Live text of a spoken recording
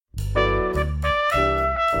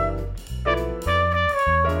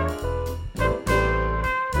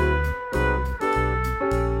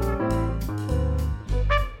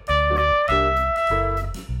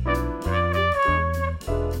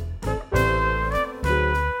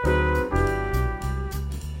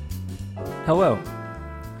Hello,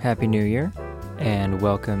 Happy New Year, and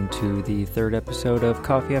welcome to the third episode of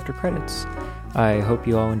Coffee After Credits. I hope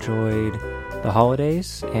you all enjoyed the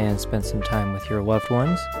holidays and spent some time with your loved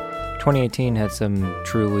ones. 2018 had some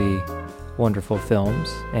truly wonderful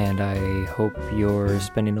films, and I hope you're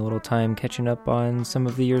spending a little time catching up on some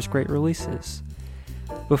of the year's great releases.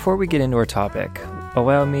 Before we get into our topic,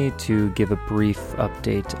 allow me to give a brief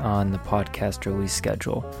update on the podcast release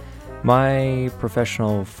schedule. My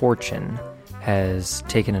professional fortune has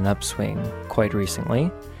taken an upswing quite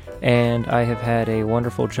recently, and I have had a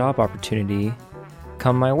wonderful job opportunity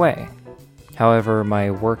come my way. However,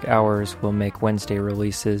 my work hours will make Wednesday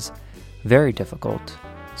releases very difficult,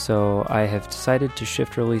 so I have decided to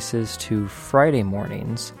shift releases to Friday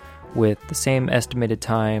mornings with the same estimated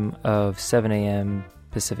time of 7 a.m.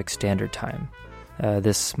 Pacific Standard Time.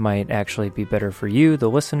 This might actually be better for you, the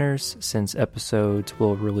listeners, since episodes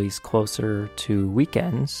will release closer to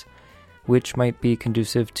weekends, which might be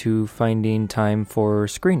conducive to finding time for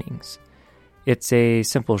screenings. It's a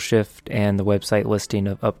simple shift, and the website listing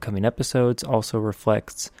of upcoming episodes also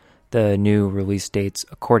reflects the new release dates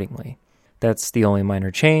accordingly. That's the only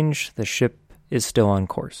minor change. The ship is still on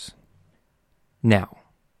course. Now,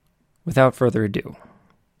 without further ado,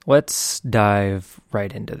 let's dive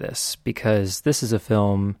right into this, because this is a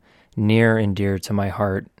film near and dear to my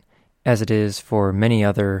heart, as it is for many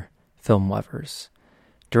other film lovers.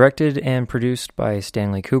 Directed and produced by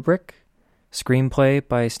Stanley Kubrick, screenplay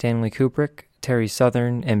by Stanley Kubrick, Terry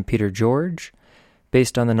Southern, and Peter George,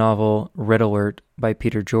 based on the novel Red Alert by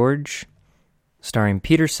Peter George, starring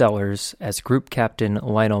Peter Sellers as Group Captain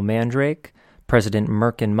Lionel Mandrake, President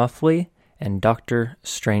Merkin Muffley, and Dr.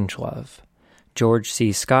 Strangelove. George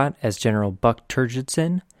C. Scott as General Buck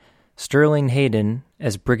Turgidson, Sterling Hayden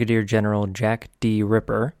as Brigadier General Jack D.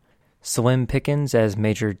 Ripper, Slim Pickens as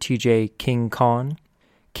Major T.J. King Khan,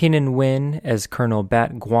 Keenan Wynn as Colonel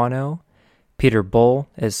Bat Guano, Peter Bull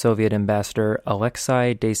as Soviet Ambassador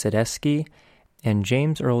Alexei Desedesky, and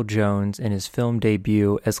James Earl Jones in his film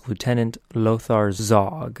debut as Lieutenant Lothar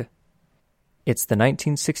Zog. It's the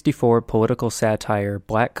 1964 political satire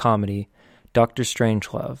black comedy Dr.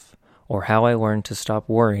 Strangelove, or How I Learned to Stop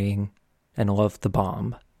Worrying and Love the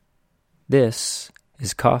Bomb. This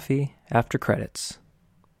is Coffee After Credits.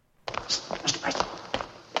 Mr. President,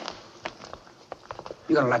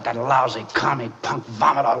 you gonna let that lousy commie punk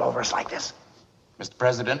vomit all over us like this? Mr.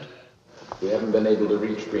 President? We haven't been able to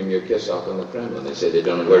reach Premier Kissoff in the Kremlin. They say they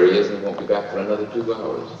don't know where he is and he won't be back for another 2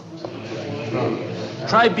 hours.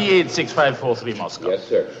 Try B8653 Moscow. Yes,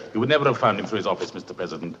 sir. You would never have found him through his office, Mr.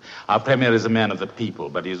 President. Our Premier is a man of the people,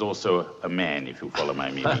 but he is also a man, if you follow my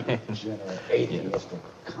meaning. Atheist.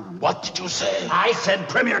 What did you say? I said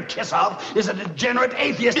Premier Kissoff is a degenerate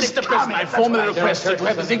atheist. Mr. President, I formally request you to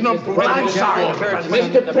have this ignorant brute... I'm sorry,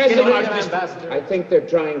 Mr. President, I think they're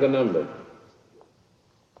trying the number.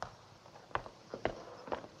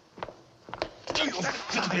 You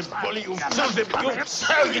filthy bully, you filthy... You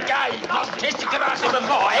sell your guy! I'll taste you get out of the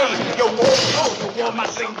law, eh? You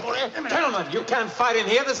war-mustering bully! Gentlemen, you can't fight in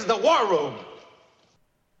here. This is the war room.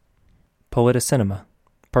 Politicinema,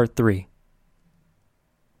 Part 3.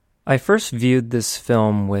 I first viewed this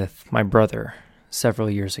film with my brother several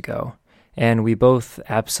years ago, and we both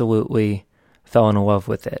absolutely fell in love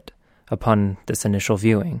with it upon this initial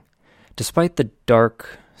viewing. Despite the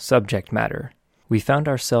dark subject matter, we found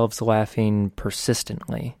ourselves laughing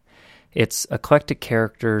persistently. Its eclectic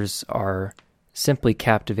characters are simply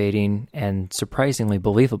captivating and surprisingly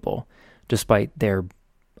believable, despite their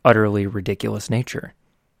utterly ridiculous nature.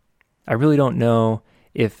 I really don't know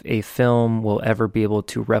if a film will ever be able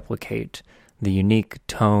to replicate the unique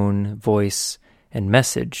tone, voice, and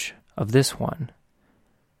message of this one.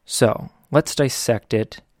 So, let's dissect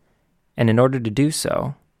it, and in order to do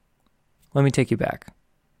so, let me take you back.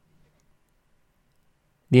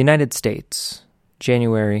 The United States,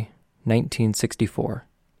 January 1964.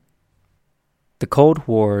 The Cold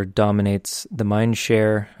War dominates the mind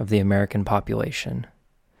share of the American population.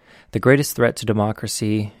 The greatest threat to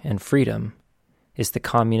democracy and freedom is the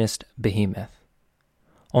communist behemoth.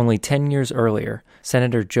 Only 10 years earlier,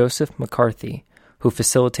 Senator Joseph McCarthy, who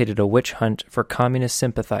facilitated a witch hunt for communist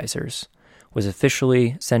sympathizers, was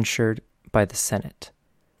officially censured by the Senate.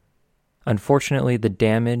 Unfortunately, the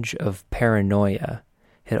damage of paranoia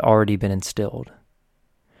had already been instilled.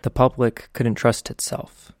 The public couldn't trust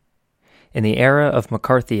itself. In the era of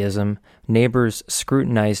McCarthyism, neighbors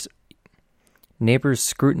scrutinized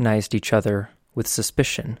each other with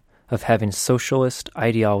suspicion of having socialist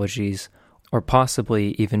ideologies or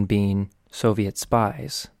possibly even being Soviet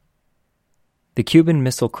spies. The Cuban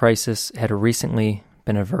Missile Crisis had recently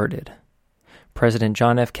been averted. President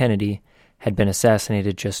John F. Kennedy had been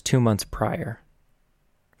assassinated just 2 months prior.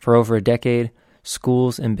 For over a decade,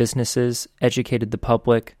 schools and businesses educated the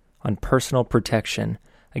public on personal protection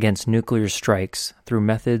against nuclear strikes through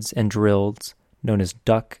methods and drills known as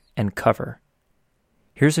duck and cover.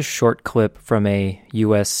 Here's a short clip from a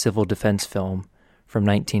U.S. civil defense film from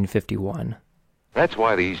 1951. That's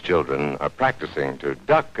why these children are practicing to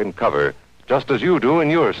duck and cover just as you do in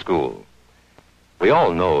your school. We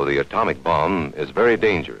all know the atomic bomb is very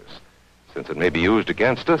dangerous. Since it may be used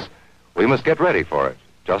against us, we must get ready for it,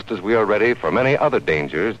 just as we are ready for many other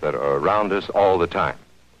dangers that are around us all the time.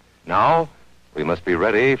 Now, we must be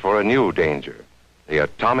ready for a new danger, the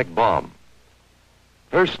atomic bomb.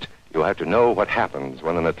 First, you have to know what happens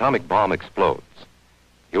when an atomic bomb explodes.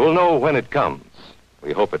 You will know when it comes.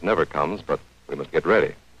 We hope it never comes, but we must get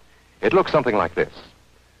ready. It looks something like this.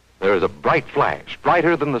 There is a bright flash,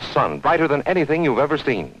 brighter than the sun, brighter than anything you've ever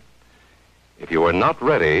seen. If you are not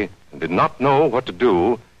ready and did not know what to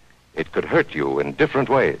do, it could hurt you in different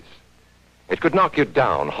ways. It could knock you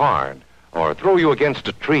down hard or throw you against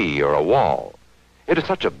a tree or a wall. It is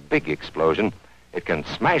such a big explosion, it can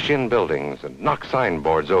smash in buildings and knock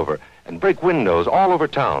signboards over and break windows all over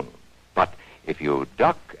town. But if you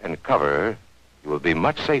duck and cover, you will be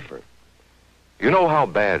much safer. You know how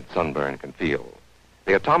bad sunburn can feel.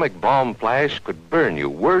 The atomic bomb flash could burn you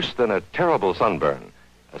worse than a terrible sunburn,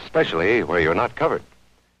 especially where you're not covered.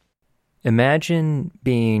 Imagine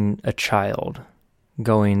being a child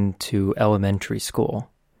going to elementary school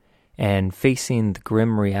and facing the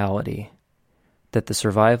grim reality that the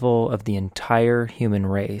survival of the entire human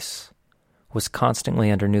race was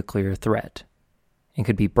constantly under nuclear threat and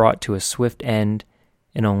could be brought to a swift end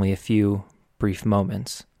in only a few brief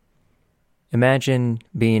moments. Imagine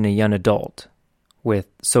being a young adult with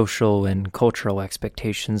social and cultural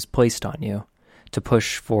expectations placed on you to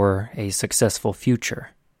push for a successful future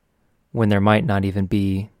when there might not even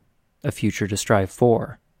be a future to strive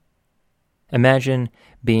for. Imagine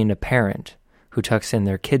being a parent who tucks in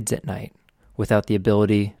their kids at night without the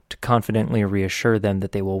ability to confidently reassure them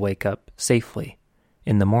that they will wake up safely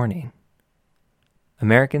in the morning.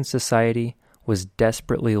 American society was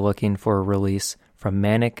desperately looking for a release from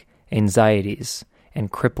manic anxieties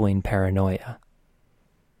and crippling paranoia.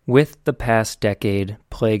 With the past decade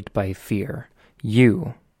plagued by fear,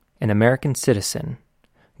 you, an American citizen,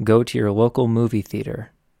 go to your local movie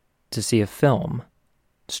theater to see a film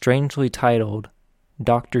strangely titled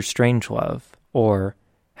Dr. Strangelove, or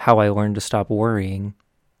How I Learned to Stop Worrying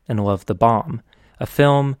and Love the Bomb, a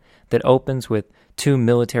film that opens with 2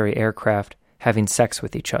 military aircraft having sex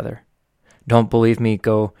with each other. Don't believe me?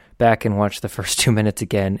 Go back and watch the first 2 minutes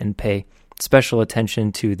again and pay special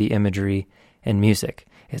attention to the imagery and music.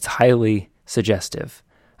 It's highly suggestive,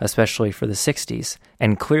 especially for the 60s,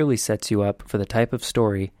 and clearly sets you up for the type of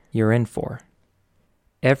story you're in for.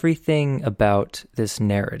 Everything about this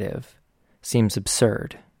narrative seems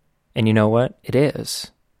absurd, and you know what? It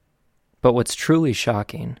is. But what's truly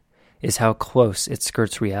shocking is how close it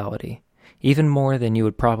skirts reality, even more than you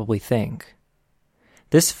would probably think.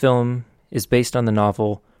 This film is based on the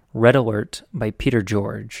novel Red Alert by Peter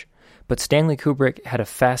George, but Stanley Kubrick had a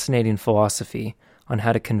fascinating philosophy on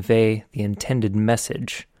how to convey the intended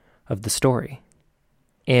message of the story.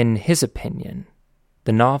 In his opinion,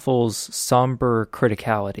 the novel's somber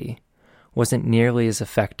criticality wasn't nearly as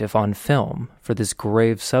effective on film for this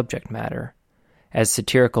grave subject matter as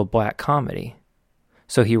satirical black comedy,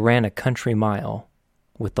 so he ran a country mile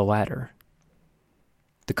with the latter.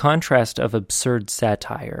 The contrast of absurd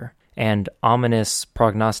satire and ominous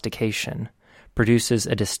prognostication produces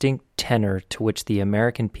a distinct tenor to which the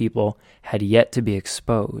American people had yet to be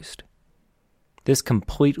exposed. This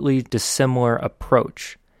completely dissimilar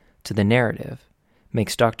approach to the narrative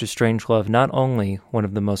makes Dr. Strangelove not only one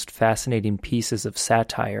of the most fascinating pieces of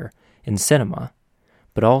satire in cinema,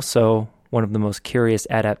 but also one of the most curious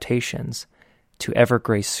adaptations to ever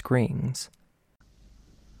grace screens.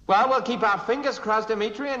 Well, we'll keep our fingers crossed,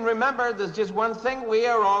 Dimitri, and remember, there's just one thing. We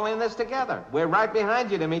are all in this together. We're right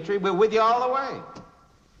behind you, Dimitri. We're with you all the way.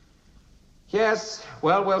 Yes,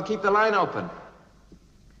 well, we'll keep the line open.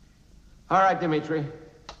 All right, Dimitri.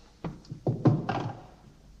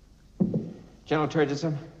 General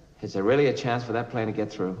Turgidson, is there really a chance for that plane to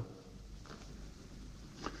get through?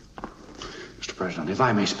 Mr. President, if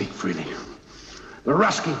I may speak freely, the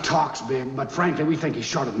Rusky talks big, but frankly, we think he's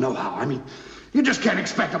short of know-how. I mean, you just can't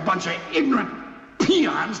expect a bunch of ignorant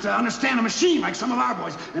peons to understand a machine like some of our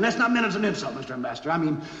boys. And that's not meant as an insult, Mr. Ambassador. I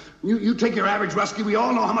mean, you take your average Rusky, we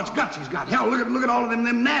all know how much guts he's got. Hell, look at all of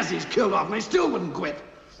them Nazis killed off, and they still wouldn't quit.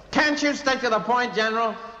 Can't you stick to the point,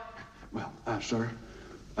 General? Well, sir,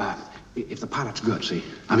 If the pilot's good, see?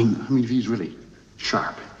 I mean, if he's really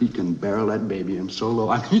sharp, he can barrel that baby in so low.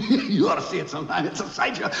 I mean, you ought to see it sometime. It's a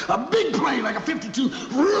sight. A big plane like a 52.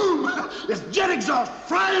 Vroom! It's jet exhaust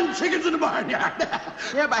frying chickens in the barnyard.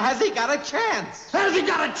 Yeah, but has he got a chance? Has he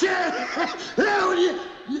got a chance? Hell,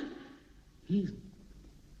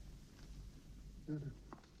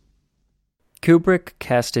 Kubrick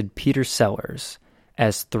casted Peter Sellers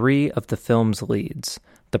as 3 of the film's leads: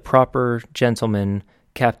 the proper gentleman,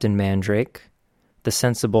 Captain Mandrake, the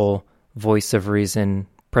sensible voice of reason,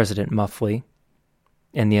 President Muffley,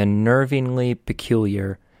 and the unnervingly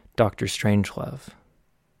peculiar Dr. Strangelove.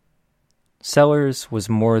 Sellers was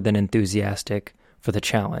more than enthusiastic for the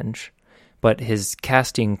challenge, but his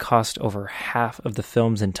casting cost over half of the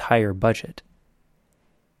film's entire budget.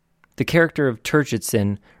 The character of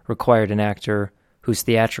Turgidson required an actor whose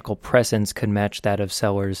theatrical presence could match that of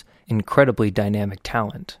Sellers' incredibly dynamic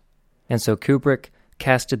talent, and so Kubrick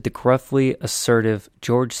casted the gruffly assertive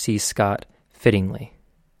George C. Scott fittingly.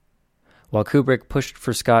 While Kubrick pushed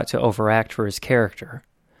for Scott to overact for his character,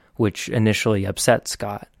 which initially upset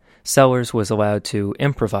Scott, Sellers was allowed to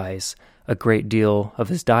improvise a great deal of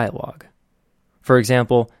his dialogue. For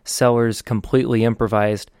example, Sellers completely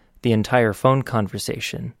improvised the entire phone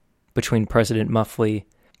conversation between President Muffley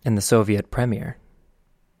and the Soviet premier.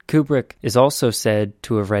 Kubrick is also said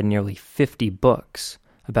to have read nearly 50 books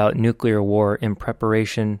about nuclear war in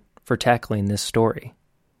preparation for tackling this story.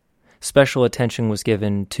 Special attention was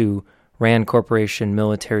given to Rand Corporation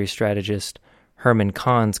military strategist Herman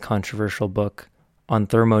Kahn's controversial book on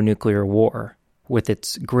thermonuclear war, with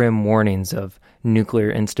its grim warnings of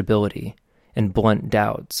nuclear instability and blunt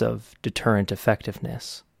doubts of deterrent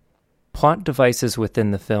effectiveness. Plot devices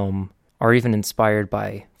within the film are even inspired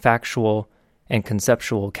by factual and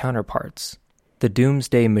conceptual counterparts. The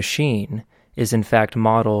Doomsday Machine is in fact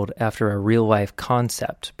modeled after a real-life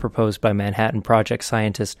concept proposed by Manhattan Project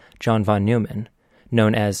scientist John von Neumann,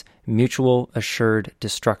 known as Mutual Assured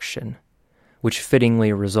Destruction, which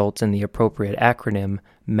fittingly results in the appropriate acronym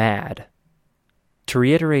MAD. To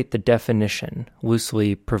reiterate the definition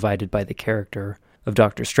loosely provided by the character of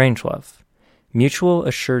Dr. Strangelove, Mutual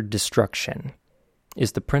Assured Destruction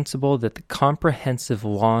is the principle that the comprehensive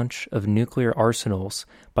launch of nuclear arsenals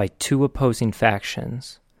by 2 opposing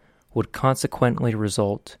factions would consequently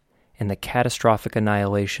result in the catastrophic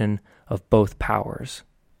annihilation of both powers.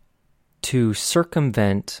 To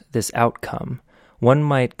circumvent this outcome, one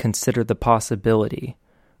might consider the possibility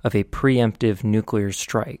of a preemptive nuclear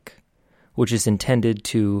strike, which is intended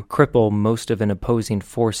to cripple most of an opposing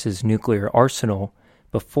force's nuclear arsenal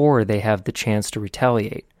before they have the chance to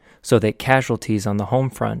retaliate, so that casualties on the home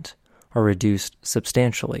front are reduced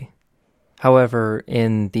substantially. However,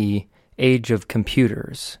 in the age of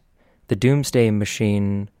computers, the Doomsday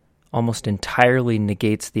Machine almost entirely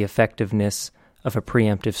negates the effectiveness of a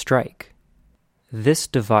preemptive strike. This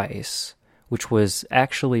device, which was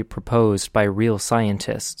actually proposed by real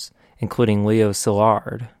scientists, including Leo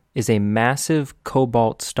Szilard, is a massive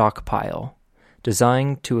cobalt stockpile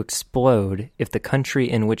designed to explode if the country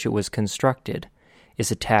in which it was constructed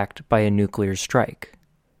is attacked by a nuclear strike.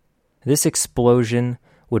 This explosion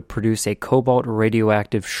would produce a cobalt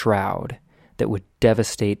radioactive shroud that would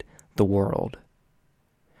devastate the world.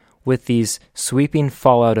 With these sweeping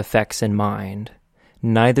fallout effects in mind,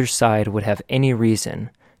 neither side would have any reason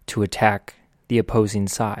to attack the opposing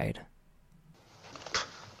side.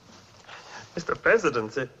 Mr.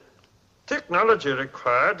 President, the technology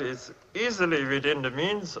required is easily within the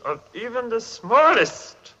means of even the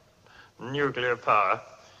smallest nuclear power.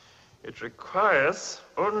 It requires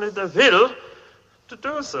only the will to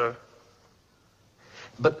do so.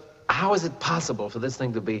 But how is it possible for this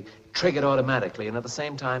thing to be triggered automatically and at the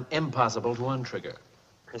same time impossible to untrigger?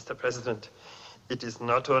 Mr. President, it is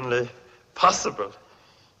not only possible,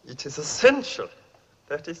 it is essential.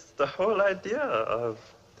 That is the whole idea of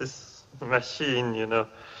this machine, you know.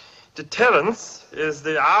 Deterrence is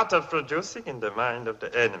the art of producing in the mind of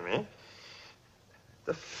the enemy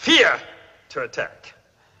the fear to attack.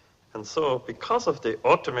 And so, because of the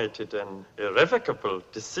automated and irrevocable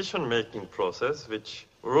decision-making process which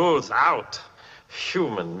rules out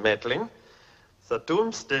human meddling, the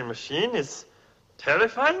Doomsday Machine is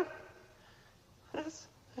terrifying, it's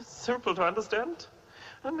simple to understand,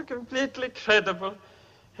 and completely credible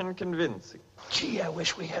and convincing. Gee, I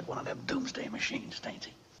wish we had one of them Doomsday Machines,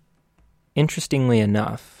 Stainsy. Interestingly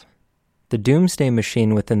enough, the Doomsday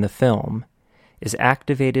Machine within the film is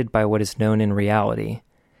activated by what is known in reality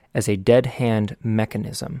as a dead hand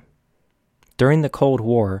mechanism. During the Cold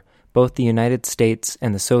War, both the United States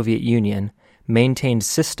and the Soviet Union maintained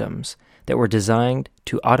systems that were designed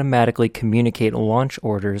to automatically communicate launch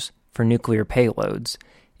orders for nuclear payloads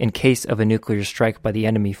in case of a nuclear strike by the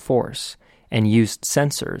enemy force, and used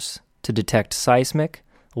sensors to detect seismic,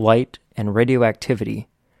 light, and radioactivity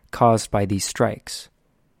caused by these strikes.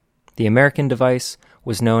 The American device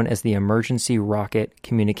was known as the Emergency Rocket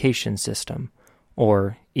Communication System,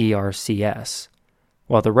 or ERCS,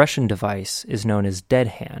 while the Russian device is known as Dead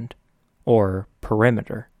Hand, or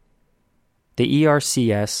Perimeter. The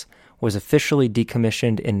ERCS was officially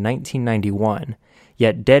decommissioned in 1991,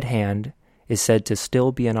 yet Dead Hand is said to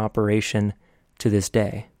still be in operation to this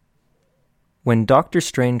day. When Dr.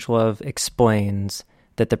 Strangelove explains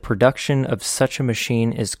that the production of such a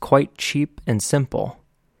machine is quite cheap and simple,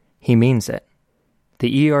 he means it.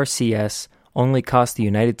 The ERCS only cost the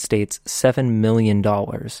United States $7 million,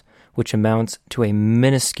 which amounts to a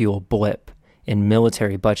minuscule blip in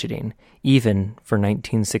military budgeting, even for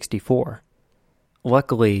 1964.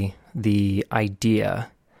 Luckily, the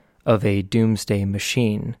idea of a doomsday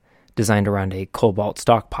machine designed around a cobalt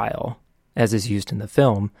stockpile, as is used in the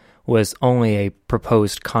film, was only a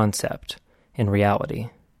proposed concept in reality.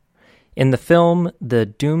 In the film, the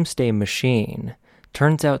doomsday machine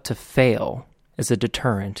turns out to fail as a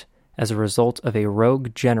deterrent as a result of a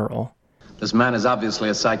rogue general. This man is obviously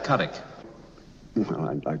a psychotic. Well,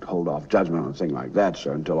 I'd like to hold off judgment on a thing like that,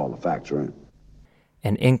 sir, until all the facts are in.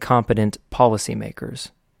 And incompetent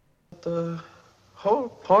policymakers. The whole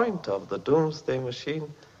point of the doomsday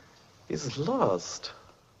machine is lost.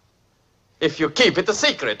 If you keep it a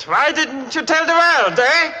secret, why didn't you tell the world,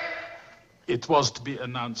 eh? It was to be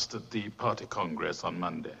announced at the party congress on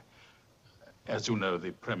Monday. As you know,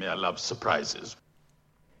 the Premier loves surprises.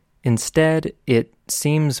 Instead, it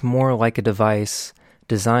seems more like a device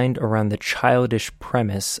designed around the childish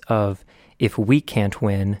premise of, if we can't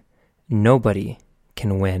win, nobody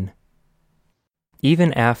can win.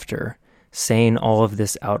 Even after saying all of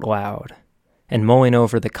this out loud and mulling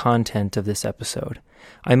over the content of this episode,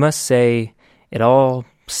 I must say it all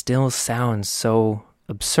still sounds so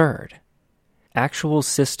absurd. Actual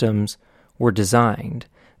systems were designed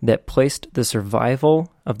that placed the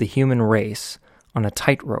survival of the human race on a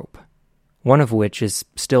tightrope, one of which is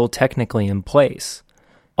still technically in place,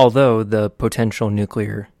 although the potential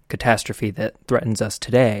nuclear catastrophe that threatens us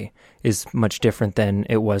today is much different than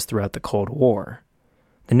it was throughout the Cold War.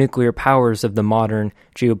 The nuclear powers of the modern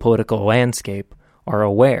geopolitical landscape are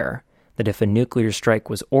aware that if a nuclear strike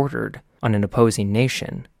was ordered on an opposing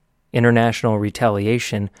nation, international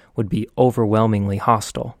retaliation would be overwhelmingly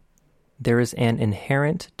hostile. There is an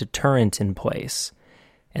inherent deterrent in place,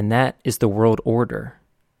 and that is the world order.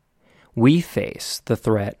 We face the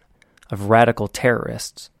threat of radical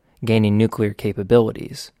terrorists gaining nuclear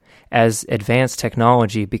capabilities. As advanced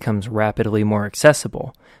technology becomes rapidly more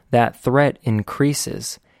accessible, that threat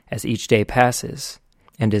increases as each day passes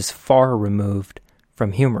and is far removed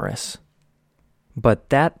from humorous. But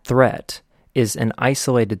that threat is an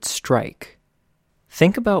isolated strike.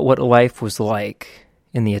 Think about what life was like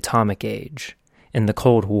in the atomic age, in the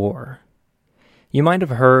Cold War. You might have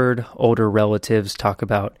heard older relatives talk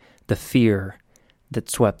about the fear that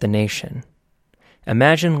swept the nation.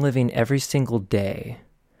 Imagine living every single day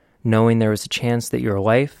knowing there is a chance that your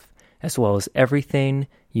life, as well as everything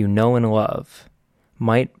you know and love,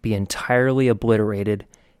 might be entirely obliterated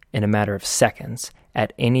in a matter of seconds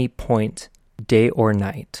at any point, day or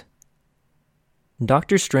night.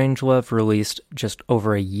 Dr. Strangelove released just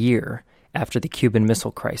over a year after the Cuban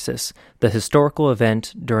Missile Crisis, the historical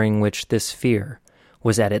event during which this fear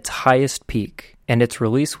was at its highest peak, and its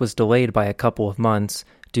release was delayed by a couple of months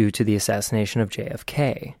due to the assassination of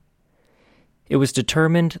JFK. It was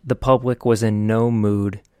determined the public was in no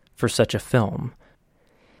mood for such a film.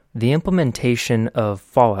 The implementation of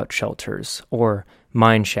fallout shelters, or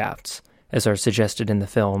mine shafts, as are suggested in the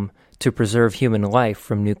film, to preserve human life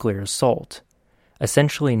from nuclear assault,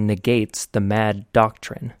 essentially negates the MAD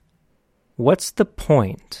doctrine. What's the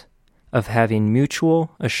point of having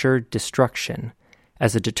mutual assured destruction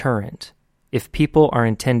as a deterrent if people are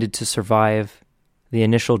intended to survive the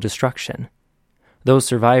initial destruction? Those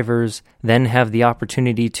survivors then have the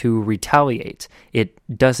opportunity to retaliate. It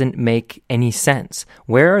doesn't make any sense.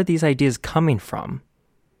 Where are these ideas coming from?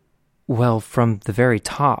 Well, from the very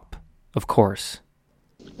top, of course.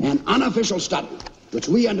 An unofficial study, which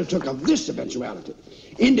we undertook of this eventuality,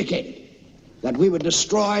 indicated that we would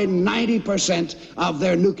destroy 90% of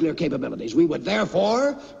their nuclear capabilities. We would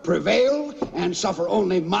therefore prevail and suffer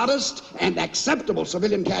only modest and acceptable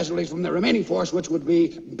civilian casualties from the remaining force, which would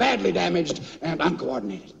be badly damaged and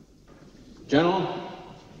uncoordinated. General,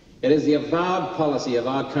 it is the avowed policy of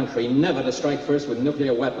our country never to strike first with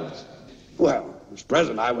nuclear weapons. Well, Mr.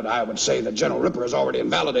 President, I would say that General Ripper has already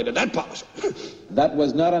invalidated that policy. That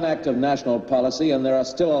was not an act of national policy, and there are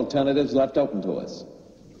still alternatives left open to us.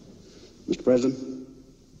 Mr. President,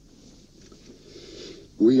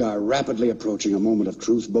 we are rapidly approaching a moment of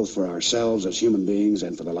truth, both for ourselves as human beings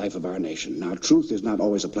and for the life of our nation. Now, truth is not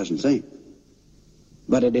always a pleasant thing.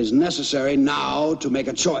 But it is necessary now to make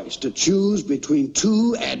a choice, to choose between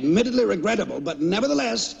two admittedly regrettable, but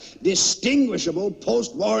nevertheless distinguishable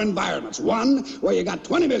post-war environments. One where you got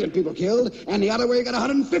 20 million people killed, and the other where you got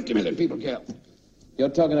 150 million people killed. You're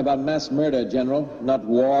talking about mass murder, General, not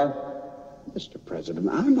war. Mr. President,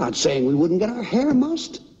 I'm not saying we wouldn't get our hair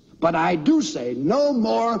mussed, but I do say no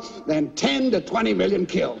more than 10 to 20 million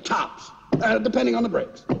killed, tops, depending on the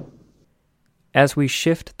breaks. As we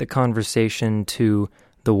shift the conversation to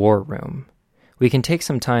the war room, we can take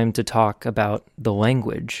some time to talk about the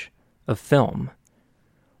language of film.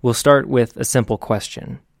 We'll start with a simple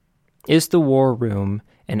question. Is the war room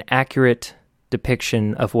an accurate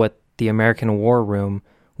depiction of what the American war room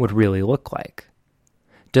would really look like?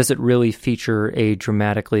 Does it really feature a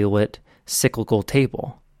dramatically lit cyclical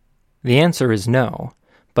table? The answer is no,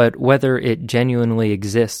 but whether it genuinely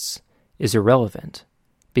exists is irrelevant,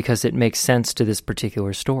 because it makes sense to this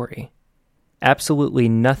particular story. Absolutely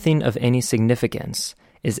nothing of any significance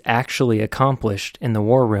is actually accomplished in the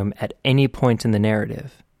war room at any point in the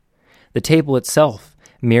narrative. The table itself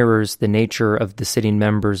mirrors the nature of the sitting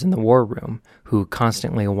members in the war room, who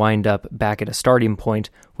constantly wind up back at a starting point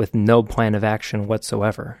with no plan of action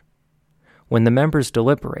whatsoever. When the members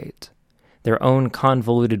deliberate, their own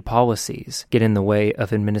convoluted policies get in the way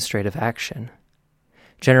of administrative action.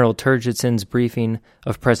 General Turgidsen's briefing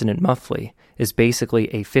of President Muffley is basically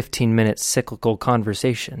a 15-minute cyclical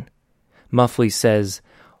conversation. Muffley says,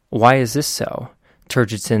 "Why is this so?"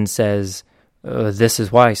 Turgidsen says, "This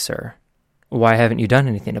is why, sir." "Why haven't you done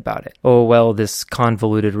anything about it?" "Oh, well, this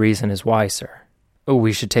convoluted reason is why, sir." "Oh,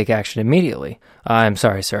 we should take action immediately." "I'm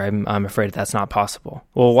sorry, sir, I'm afraid that's not possible."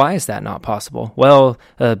 "Well, why is that not possible?" "Well,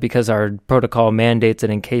 because our protocol mandates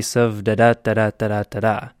it in case of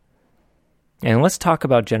da-da-da-da-da-da-da-da." And let's talk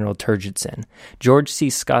about General Turgidsen. George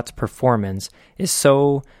C. Scott's performance is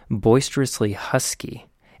so boisterously husky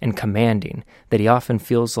and commanding that he often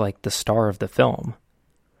feels like the star of the film.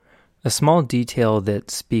 A small detail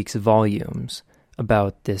that speaks volumes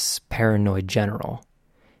about this paranoid general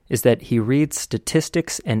is that he reads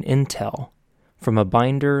statistics and intel from a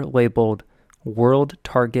binder labeled World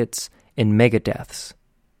Targets and Megadeaths.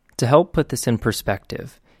 To help put this in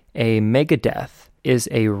perspective, a megadeath is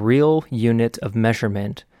a real unit of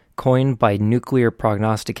measurement coined by nuclear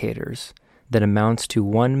prognosticators that amounts to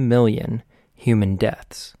 1 million human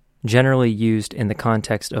deaths, generally used in the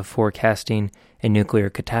context of forecasting a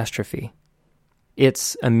nuclear catastrophe.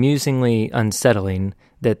 It's amusingly unsettling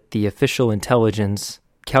that the official intelligence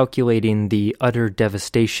calculating the utter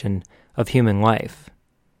devastation of human life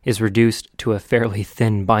is reduced to a fairly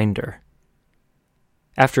thin binder.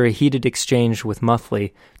 After a heated exchange with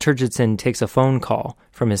Muffley, Turgidsen takes a phone call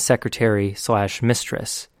from his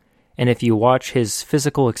secretary/mistress, and if you watch his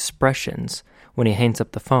physical expressions when he hangs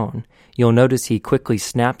up the phone, you'll notice he quickly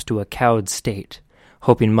snaps to a cowed state,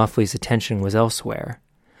 hoping Muffley's attention was elsewhere,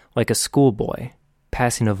 like a schoolboy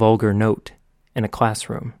passing a vulgar note in a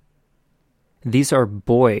classroom. These are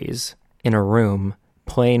boys in a room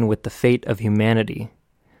playing with the fate of humanity,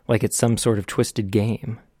 like it's some sort of twisted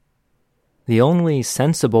game. The only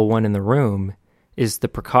sensible one in the room is the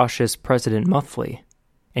precautious President Muffley,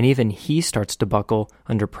 and even he starts to buckle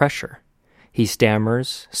under pressure. He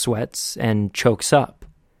stammers, sweats, and chokes up.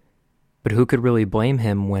 But who could really blame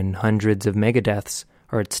him when hundreds of megadeaths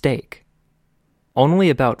are at stake? Only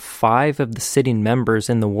about 5 of the sitting members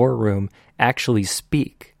in the war room actually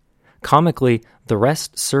speak. Comically, the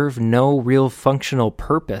rest serve no real functional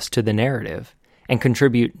purpose to the narrative and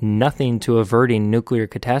contribute nothing to averting nuclear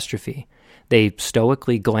catastrophe. They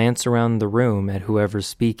stoically glance around the room at whoever's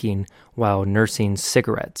speaking while nursing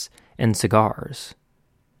cigarettes and cigars.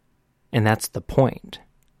 And that's the point.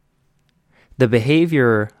 The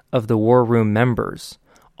behavior of the war room members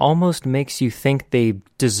almost makes you think they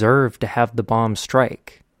deserve to have the bomb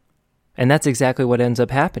strike. And that's exactly what ends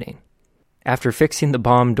up happening. After fixing the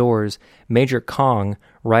bomb doors, Major Kong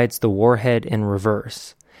rides the warhead in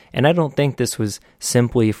reverse. And I don't think this was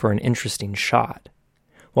simply for an interesting shot.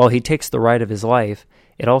 While he takes the ride of his life,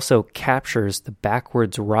 it also captures the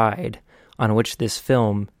backwards ride on which this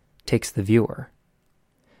film takes the viewer.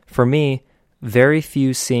 For me, very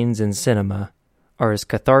few scenes in cinema are as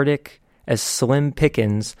cathartic as Slim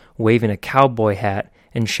Pickens waving a cowboy hat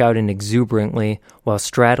and shouting exuberantly while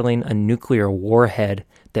straddling a nuclear warhead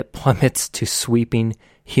that plummets to sweeping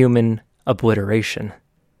human obliteration.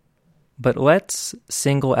 But let's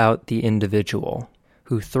single out the individual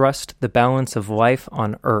who thrust the balance of life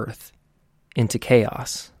on Earth into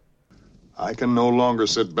chaos. I can no longer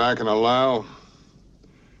sit back and allow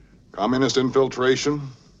communist infiltration,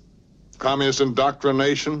 communist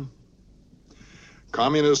indoctrination,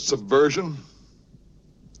 communist subversion,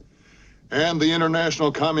 and the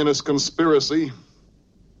international communist conspiracy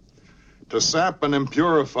to sap and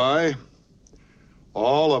impurify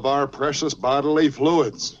all of our precious bodily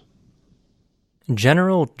fluids.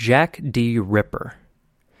 General Jack D. Ripper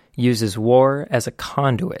uses war as a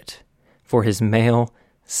conduit for his male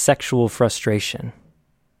sexual frustration.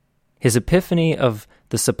 His epiphany of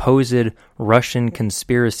the supposed Russian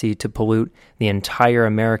conspiracy to pollute the entire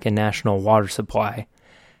American national water supply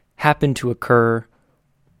happened to occur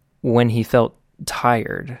when he felt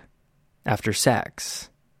tired after sex.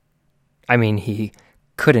 I mean, he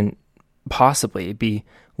couldn't possibly be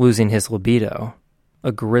losing his libido.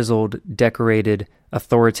 A grizzled, decorated,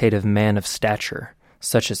 authoritative man of stature,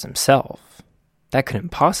 such as himself. That couldn't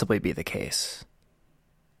possibly be the case.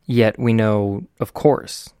 Yet we know, of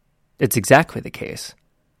course, it's exactly the case.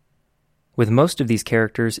 With most of these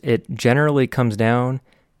characters, it generally comes down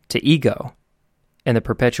to ego and the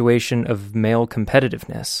perpetuation of male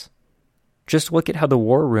competitiveness. Just look at how the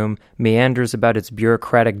war room meanders about its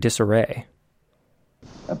bureaucratic disarray.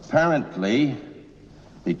 Apparently,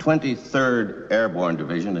 the 23rd Airborne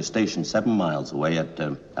Division is stationed 7 miles away at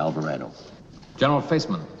Alvarado. General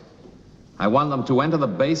Faceman, I want them to enter the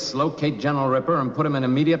base, locate General Ripper, and put him in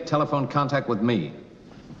immediate telephone contact with me.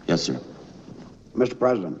 Yes, sir. Mr.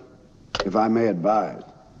 President, if I may advise,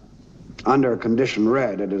 under Condition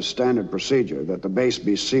Red, it is standard procedure that the base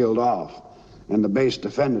be sealed off and the base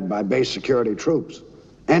defended by base security troops.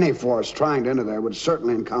 Any force trying to enter there would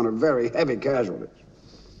certainly encounter very heavy casualties.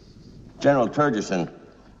 General Turgeson,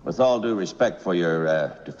 with all due respect for your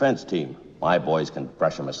defense team, my boys can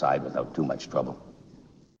brush them aside without too much trouble.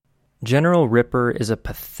 General Ripper is a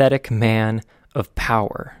pathetic man of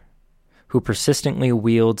power who persistently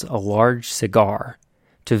wields a large cigar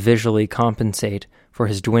to visually compensate for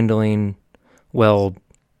his dwindling, well,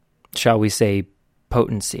 shall we say,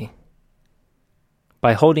 potency.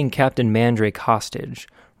 By holding Captain Mandrake hostage,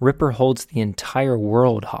 Ripper holds the entire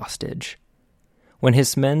world hostage. When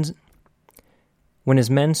his men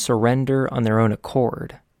surrender on their own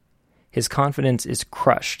accord, his confidence is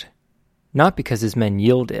crushed, not because his men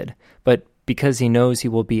yielded, but because he knows he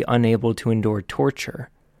will be unable to endure torture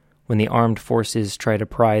when the armed forces try to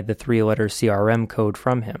pry the 3-letter CRM code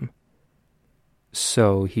from him.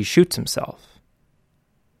 So he shoots himself.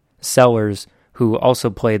 Sellers, who also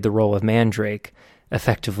played the role of Mandrake,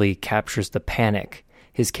 effectively captures the panic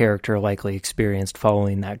his character likely experienced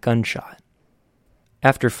following that gunshot.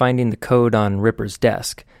 After finding the code on Ripper's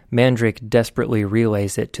desk, Mandrake desperately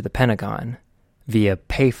relays it to the Pentagon via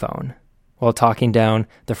payphone while talking down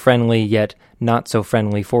the friendly yet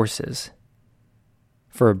not-so-friendly forces.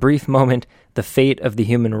 For a brief moment, the fate of the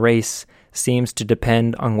human race seems to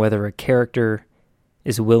depend on whether a character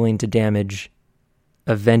is willing to damage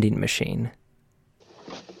a vending machine.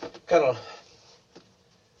 Colonel,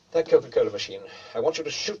 that Coca-Cola machine, I want you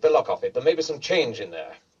to shoot the lock off it. There may be some change in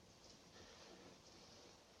there.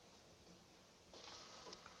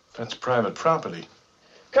 That's private property.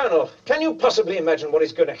 Colonel, can you possibly imagine what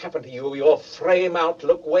is going to happen to you, your frame,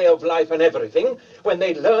 outlook, way of life, and everything, when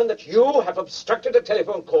they learn that you have obstructed a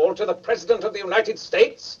telephone call to the President of the United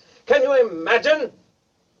States? Can you imagine?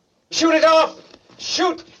 Shoot it off!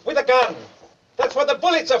 Shoot with a gun! That's what the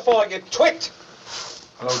bullets are for, you twit!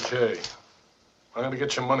 Okay. I'm going to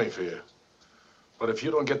get your money for you. But if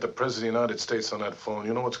you don't get the President of the United States on that phone,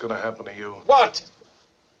 you know what's going to happen to you? What?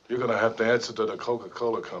 You're going to have to answer to the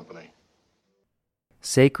Coca-Cola Company.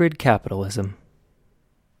 Sacred capitalism.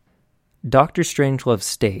 Dr. Strangelove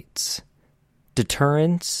states,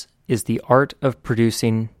 deterrence is the art of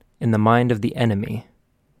producing in the mind of the enemy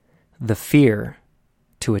the fear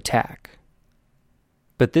to attack.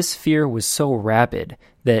 But this fear was so rabid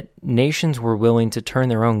that nations were willing to turn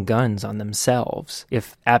their own guns on themselves,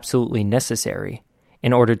 if absolutely necessary,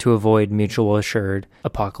 in order to avoid mutual assured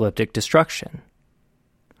apocalyptic destruction.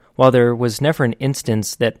 While there was never an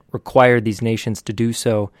instance that required these nations to do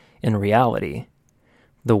so in reality,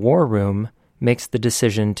 the war room makes the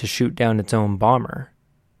decision to shoot down its own bomber,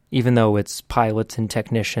 even though its pilots and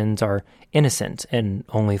technicians are innocent and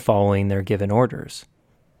only following their given orders.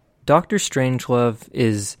 Dr. Strangelove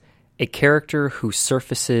is a character who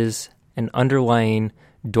surfaces an underlying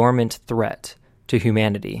dormant threat to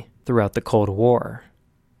humanity throughout the Cold War.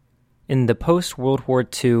 In the post-World War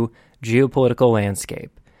II geopolitical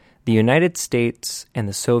landscape, the United States and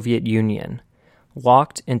the Soviet Union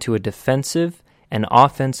locked into a defensive and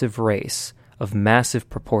offensive race of massive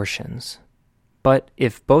proportions. But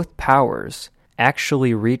if both powers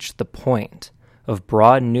actually reached the point of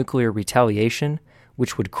broad nuclear retaliation,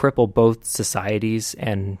 which would cripple both societies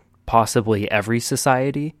and possibly every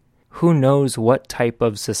society, who knows what type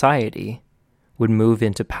of society would move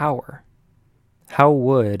into power? How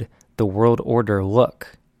would the world order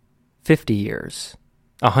look 50 years,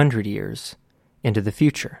 100 years into the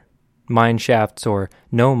future? Mine shafts or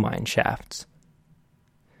no mine shafts?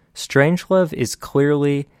 Strangelove is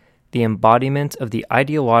clearly the embodiment of the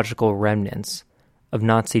ideological remnants of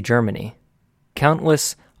Nazi Germany.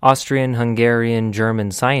 Countless Austrian-Hungarian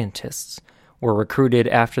German scientists were recruited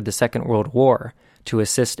after the Second World War to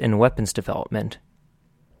assist in weapons development.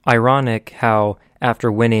 Ironic how,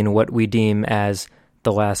 after winning what we deem as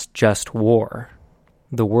the last just war,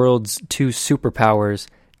 the world's two superpowers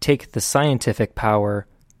take the scientific power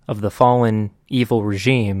of the fallen evil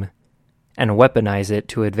regime and weaponize it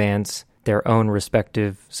to advance their own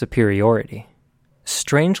respective superiority.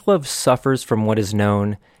 Strangelove suffers from what is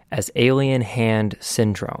known as alien hand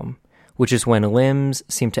syndrome, which is when limbs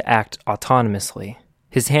seem to act autonomously.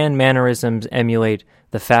 His hand mannerisms emulate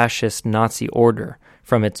the fascist Nazi order,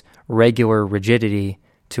 from its regular rigidity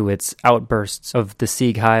to its outbursts of the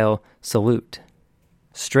Sieg Heil salute.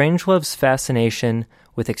 Strangelove's fascination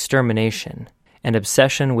with extermination and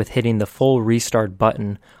obsession with hitting the full restart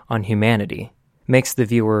button on humanity makes the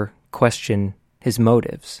viewer question his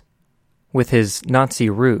motives. With his Nazi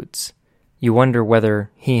roots, you wonder whether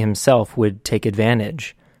he himself would take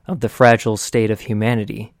advantage of the fragile state of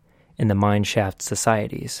humanity in the mineshaft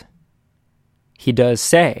societies. He does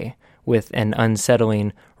say, with an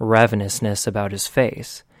unsettling ravenousness about his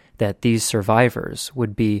face, that these survivors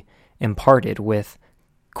would be imparted with,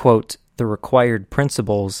 quote, the required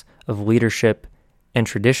principles of leadership and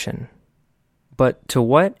tradition. But to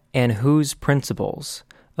what and whose principles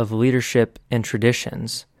of leadership and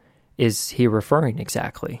traditions is he referring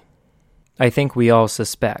exactly? I think we all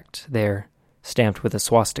suspect they're stamped with a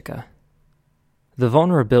swastika. The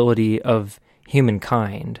vulnerability of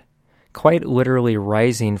humankind, quite literally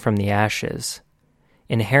rising from the ashes,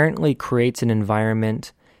 inherently creates an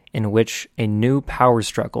environment in which a new power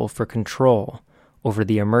struggle for control over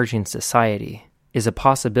the emerging society is a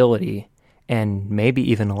possibility and maybe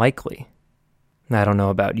even likely. I don't know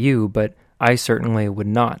about you, but I certainly would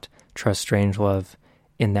not trust Strangelove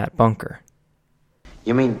in that bunker.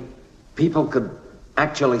 You mean people could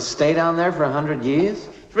actually stay down there for 100 years?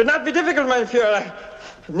 It would not be difficult, mein Führer.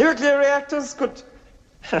 Nuclear reactors could...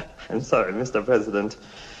 I'm sorry, Mr. President.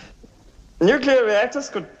 Nuclear reactors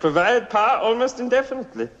could provide power almost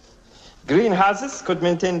indefinitely. Greenhouses could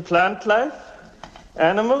maintain plant life.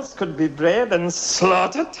 Animals could be bred and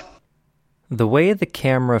slaughtered. The way the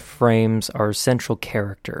camera frames our central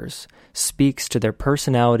characters speaks to their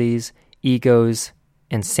personalities, egos,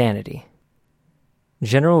 and sanity.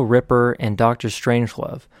 General Ripper and Dr.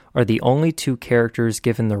 Strangelove are the only two characters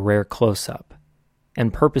given the rare close-up,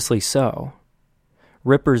 and purposely so.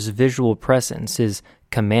 Ripper's visual presence is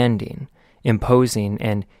commanding, imposing,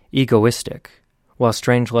 and egoistic, while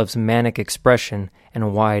Strangelove's manic expression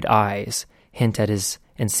and wide eyes hint at his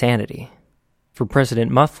insanity. For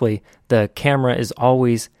President Muffley, the camera is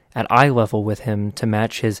always at eye level with him to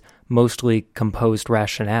match his mostly composed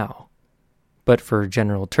rationale. But for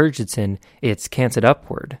General Turgidson, it's canted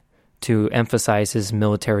upward to emphasize his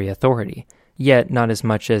military authority, yet not as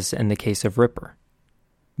much as in the case of Ripper.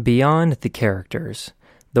 Beyond the characters,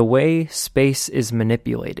 the way space is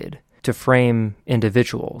manipulated to frame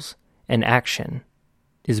individuals and action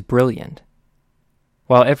is brilliant.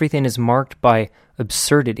 While everything is marked by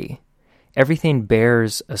absurdity, everything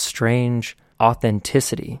bears a strange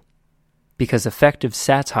authenticity, because effective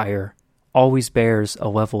satire always bears a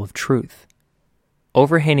level of truth.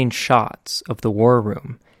 Overhanging shots of the war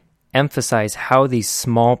room emphasize how these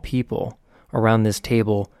small people around this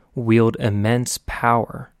table wield immense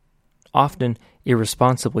power, often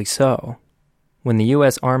irresponsibly so. When the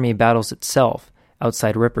U.S. Army battles itself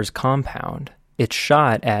outside Ripper's compound, it's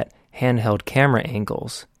shot at handheld camera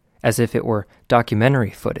angles, as if it were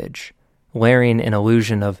documentary footage, layering an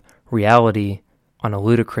illusion of reality on a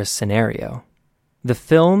ludicrous scenario. The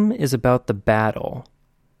film is about the battle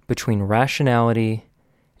between rationality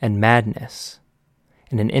and madness,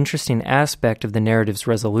 and an interesting aspect of the narrative's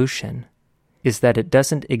resolution is that it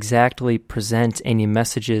doesn't exactly present any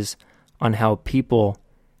messages on how people,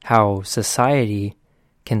 how society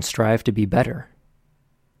can strive to be better.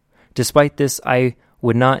 Despite this, I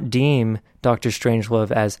would not deem Dr.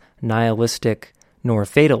 Strangelove as nihilistic nor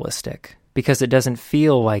fatalistic. because it doesn't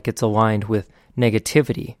feel like it's aligned with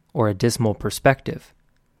negativity or a dismal perspective.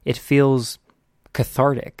 It feels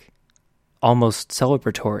cathartic, almost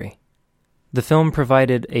celebratory. The film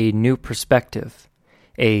provided a new perspective,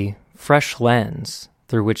 a fresh lens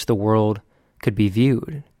through which the world could be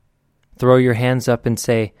viewed. Throw your hands up and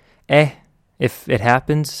say, if it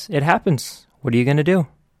happens, it happens. What are you going to do?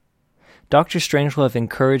 Dr. Strangelove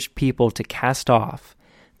encouraged people to cast off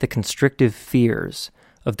the constrictive fears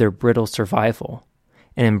of their brittle survival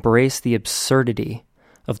and embrace the absurdity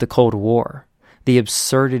of the Cold War, the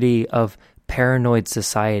absurdity of paranoid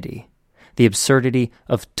society, the absurdity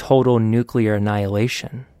of total nuclear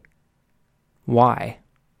annihilation. Why?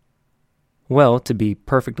 Well, to be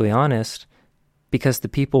perfectly honest, because the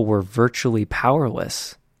people were virtually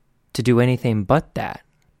powerless to do anything but that.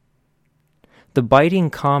 The biting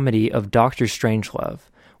comedy of Dr. Strangelove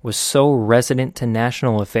was so resonant to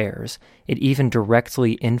national affairs, it even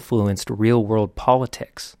directly influenced real-world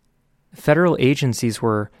politics. Federal agencies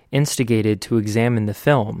were instigated to examine the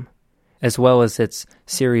film, as well as its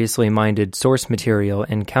seriously minded source material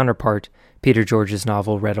and counterpart, Peter George's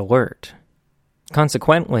novel Red Alert.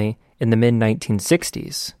 Consequently, in the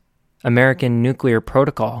mid-1960s, American nuclear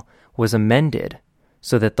protocol was amended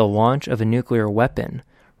so that the launch of a nuclear weapon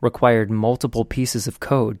required multiple pieces of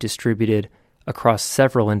code distributed across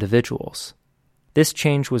several individuals. This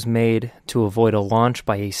change was made to avoid a launch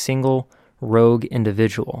by a single rogue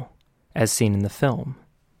individual, as seen in the film.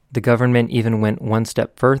 The government even went one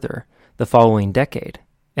step further the following decade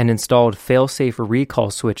and installed fail-safe recall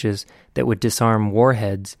switches that would disarm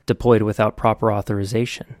warheads deployed without proper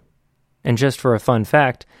authorization. And just for a fun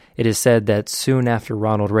fact, it is said that soon after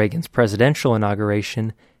Ronald Reagan's presidential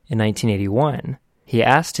inauguration in 1981, he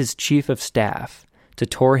asked his chief of staff to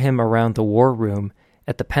tour him around the war room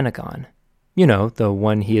at the Pentagon. You know, the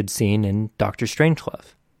one he had seen in Dr.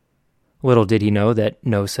 Strangelove. Little did he know that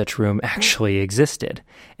no such room actually existed,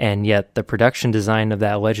 and yet the production design of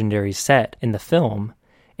that legendary set in the film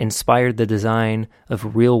inspired the design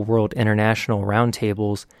of real-world international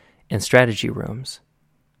roundtables and strategy rooms.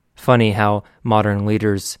 Funny how modern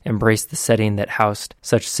leaders embraced the setting that housed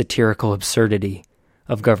such satirical absurdity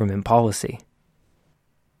of government policy.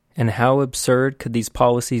 And how absurd could these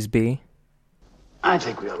policies be? I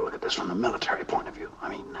think we ought to look at this from a military point of view.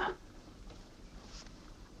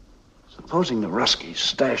 Supposing the Ruskies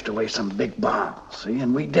stashed away some big bomb, see,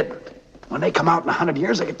 and we didn't. When they come out in 100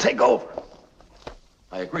 years, they could take over.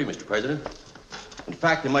 I agree, Mr. President. In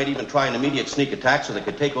fact, they might even try an immediate sneak attack so they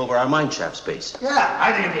could take over our mine shaft space. Yeah,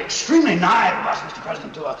 I think it'd be extremely naive of us, Mr.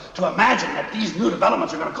 President, to imagine that these new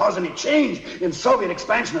developments are going to cause any change in Soviet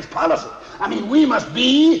expansionist policy. We must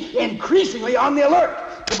be increasingly on the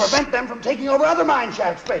alert to prevent them from taking over other mine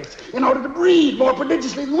shaft space in order to breed more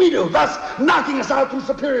prodigiously than we do, thus knocking us out through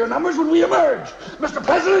superior numbers when we emerge. Mr.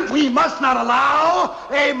 President, we must not allow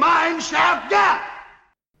a mine shaft gap.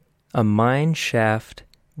 A mine shaft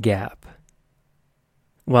gap.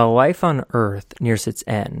 While life on Earth nears its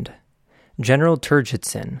end, General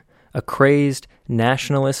Turgidson, a crazed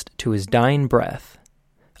nationalist to his dying breath,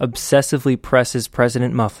 obsessively presses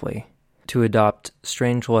President Muffley to adopt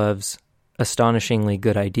Strangelove's astonishingly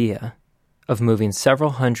good idea of moving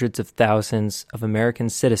several hundreds of thousands of American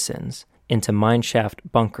citizens into mineshaft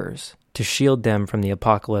bunkers to shield them from the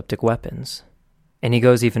apocalyptic weapons. And he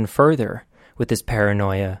goes even further with his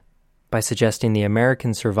paranoia by suggesting the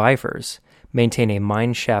American survivors maintain a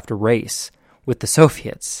mineshaft race with the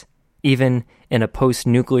Soviets, even in a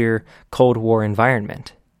post-nuclear Cold War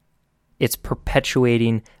environment. It's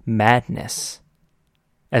perpetuating madness.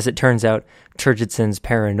 As it turns out, Turgidson's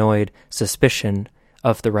paranoid suspicion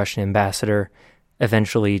of the Russian ambassador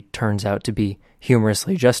eventually turns out to be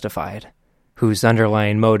humorously justified, whose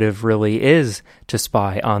underlying motive really is to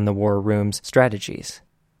spy on the war room's strategies.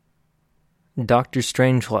 Dr.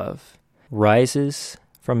 Strangelove rises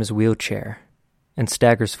from his wheelchair and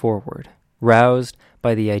staggers forward, roused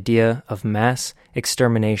by the idea of mass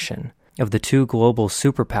extermination of the two global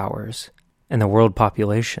superpowers and the world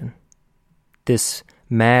population. This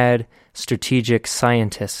mad, strategic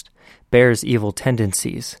scientist bears evil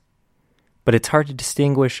tendencies, but it's hard to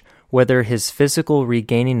distinguish whether his physical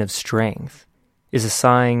regaining of strength is a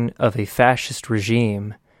sign of a fascist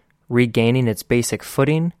regime regaining its basic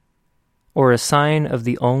footing, or a sign of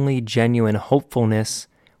the only genuine hopefulness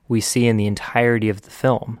we see in the entirety of the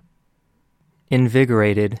film.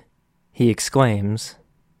 Invigorated, he exclaims,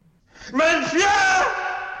 Monsieur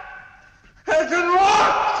has been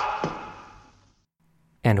walked!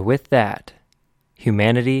 And with that,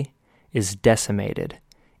 humanity is decimated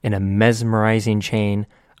in a mesmerizing chain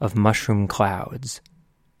of mushroom clouds.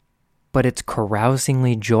 But it's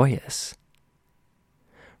carousingly joyous.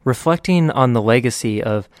 Reflecting on the legacy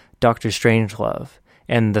of Dr. Strangelove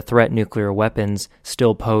and the threat nuclear weapons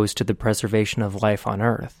still pose to the preservation of life on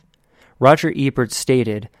Earth, Roger Ebert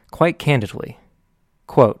stated quite candidly,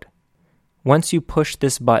 quote, "Once you push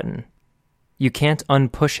this button, you can't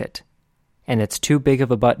unpush it, and it's too big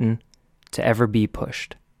of a button to ever be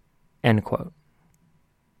pushed." End quote.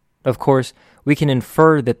 Of course, we can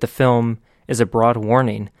infer that the film is a broad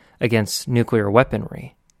warning against nuclear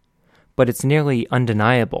weaponry, but it's nearly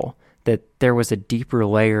undeniable that there was a deeper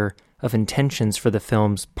layer of intentions for the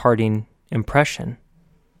film's parting impression.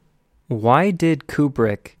 Why did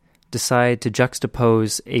Kubrick decide to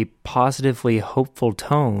juxtapose a positively hopeful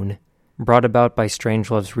tone brought about by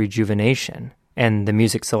Strangelove's rejuvenation and the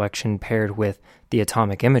music selection paired with the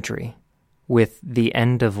atomic imagery, with the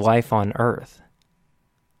end of life on Earth?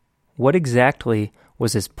 What exactly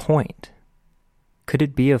was his point? Could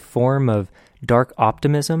it be a form of dark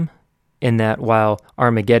optimism, in that while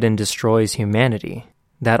Armageddon destroys humanity,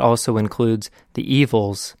 that also includes the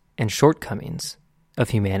evils and shortcomings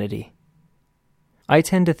of humanity? I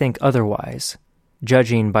tend to think otherwise,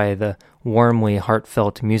 judging by the warmly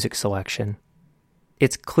heartfelt music selection.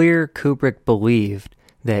 It's clear Kubrick believed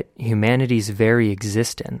that humanity's very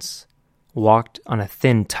existence walked on a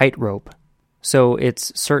thin tightrope, so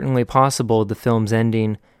it's certainly possible the film's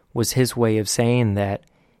ending was his way of saying that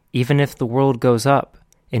even if the world goes up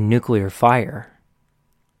in nuclear fire,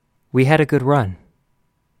 we had a good run.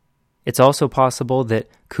 It's also possible that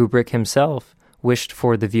Kubrick himself wished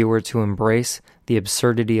for the viewer to embrace the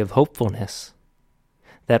absurdity of hopefulness,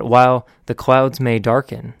 that while the clouds may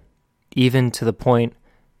darken, even to the point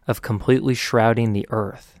of completely shrouding the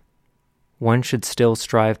earth, one should still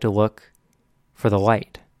strive to look for the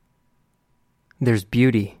light. There's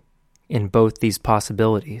beauty in both these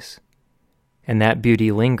possibilities, and that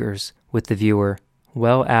beauty lingers with the viewer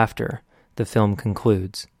well after the film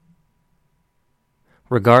concludes.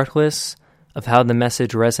 Regardless of how the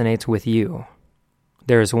message resonates with you,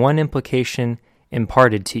 there is one implication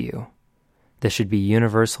imparted to you that should be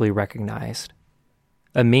universally recognized,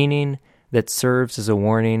 a meaning that serves as a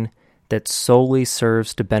warning that solely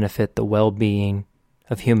serves to benefit the well-being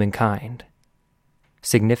of humankind,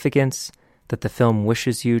 significance that the film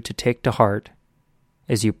wishes you to take to heart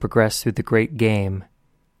as you progress through the great game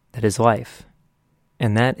that is life.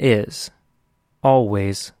 And that is,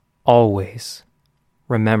 always, always,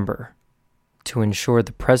 remember to ensure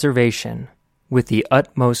the preservation, with the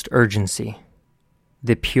utmost urgency,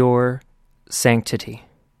 the pure sanctity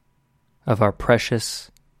of our precious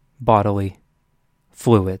bodily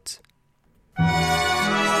fluids. We'll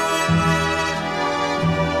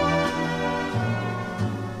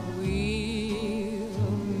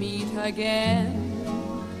meet again,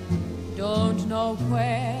 don't know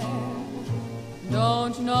where,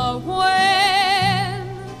 don't know when,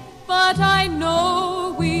 but I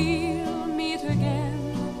know we'll meet again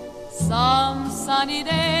some sunny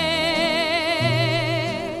day.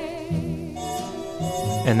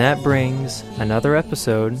 And that brings another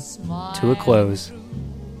episode to a close.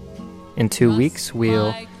 In 2 weeks,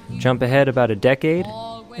 we'll jump ahead about a decade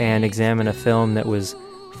and examine a film that was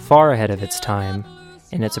far ahead of its time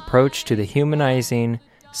in its approach to the humanizing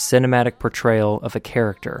cinematic portrayal of a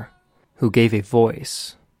character who gave a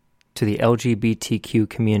voice to the LGBTQ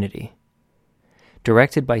community.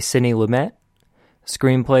 Directed by Sidney Lumet,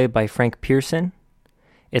 screenplay by Frank Pearson,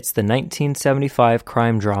 it's the 1975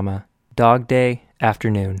 crime drama Dog Day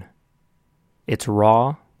Afternoon. It's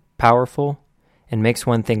raw, powerful, and makes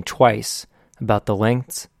one think twice about the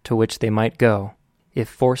lengths to which they might go if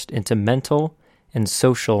forced into mental and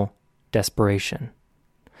social desperation.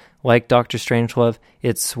 Like Dr. Strangelove,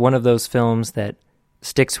 it's one of those films that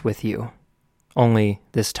sticks with you, only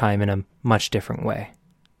this time in a much different way.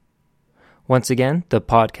 Once again, the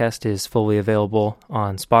podcast is fully available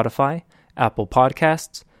on Spotify, Apple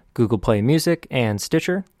Podcasts, Google Play Music, and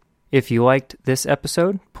Stitcher. If you liked this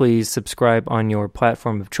episode, please subscribe on your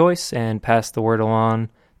platform of choice and pass the word along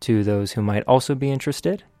to those who might also be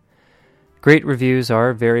interested. Great reviews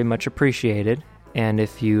are very much appreciated, and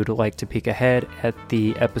if you'd like to peek ahead at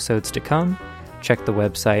the episodes to come, check the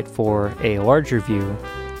website for a larger view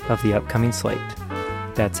of the upcoming slate.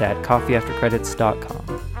 That's at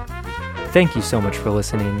coffeeaftercredits.com. Thank you so much for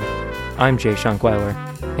listening. I'm Jay Schunkweiler,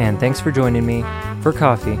 and thanks for joining me for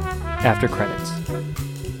Coffee After Credits.